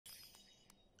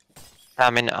I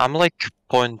mean, I'm like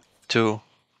 0.2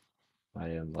 I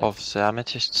am like, of the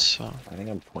amethyst, so... I think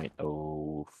I'm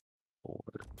 0.04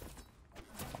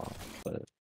 off, but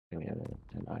I mean,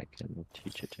 and I can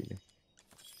teach it to you.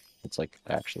 It's like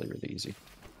actually really easy.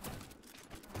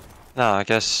 No, I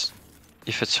guess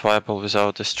if it's viable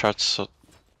without the strats, so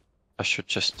I should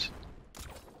just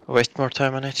waste more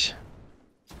time on it,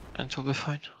 and it'll be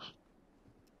fine.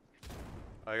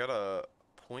 I got a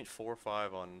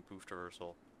 0.45 on boost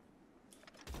traversal.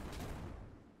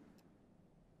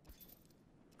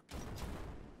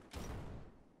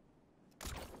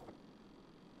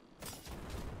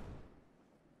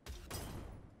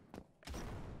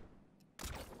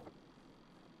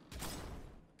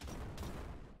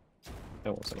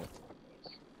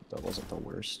 That wasn't the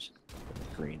worst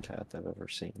green path I've ever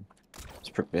seen. It's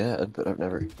pretty bad, but I've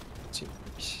never seen.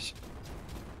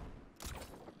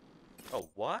 Oh,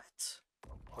 what?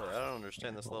 Wait, I don't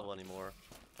understand this level anymore.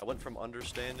 I went from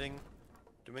understanding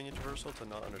Dominion Traversal to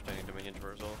not understanding Dominion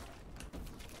Traversal.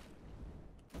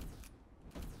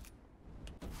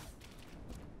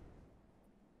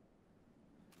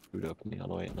 Boot up in the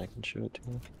Alloy and I can show it to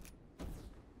you.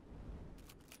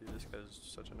 Dude, this guy's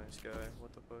such a nice guy.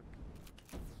 What the fuck?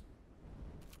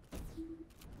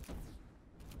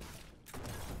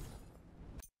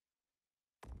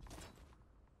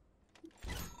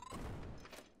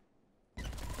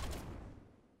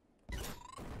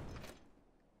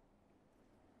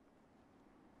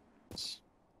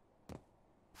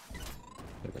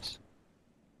 There it is.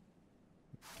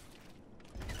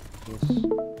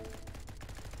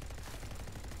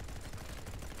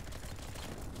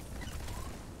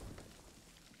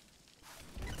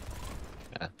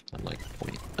 Yeah, I'm like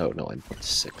point. Oh no, I'm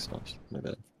 0.6 off. My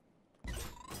bad.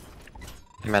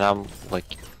 I mean, I'm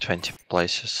like 20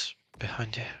 places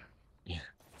behind you. Yeah,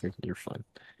 you're fine.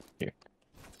 Here.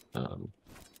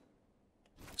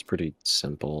 It's pretty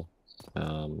simple.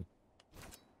 I'm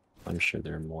sure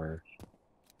there are more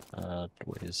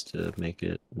ways to make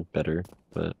it better,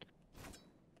 but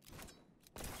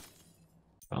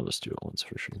I'll just do it once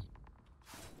for sure.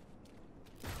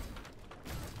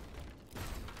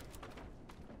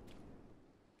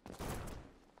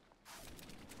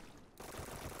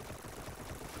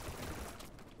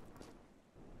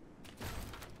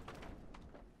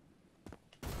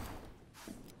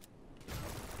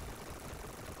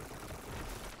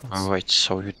 Oh, wait,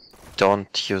 so you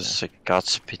don't use the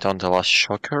Godspeed on the last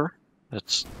shocker?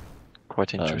 That's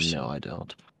quite interesting. No, I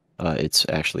don't. It's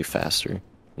actually faster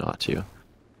not to.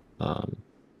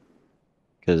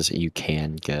 Because you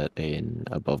can get an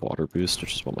above water boost,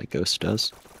 which is what my ghost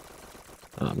does.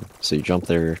 So you jump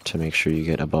there to make sure you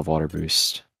get above water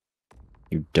boost.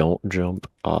 You don't jump,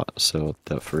 so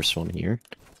the first one here,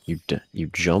 you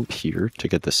jump here to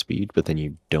get the speed, but then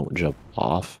you don't jump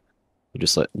off. You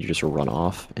just run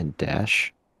off and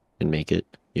dash and make it.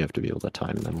 You have to be able to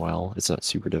time them well. It's not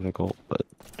super difficult, but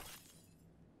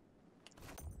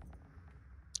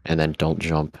and then don't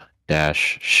jump,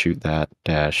 dash, shoot that,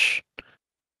 dash,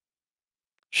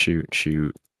 shoot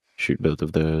both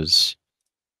of those,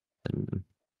 and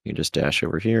you just dash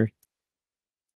over here.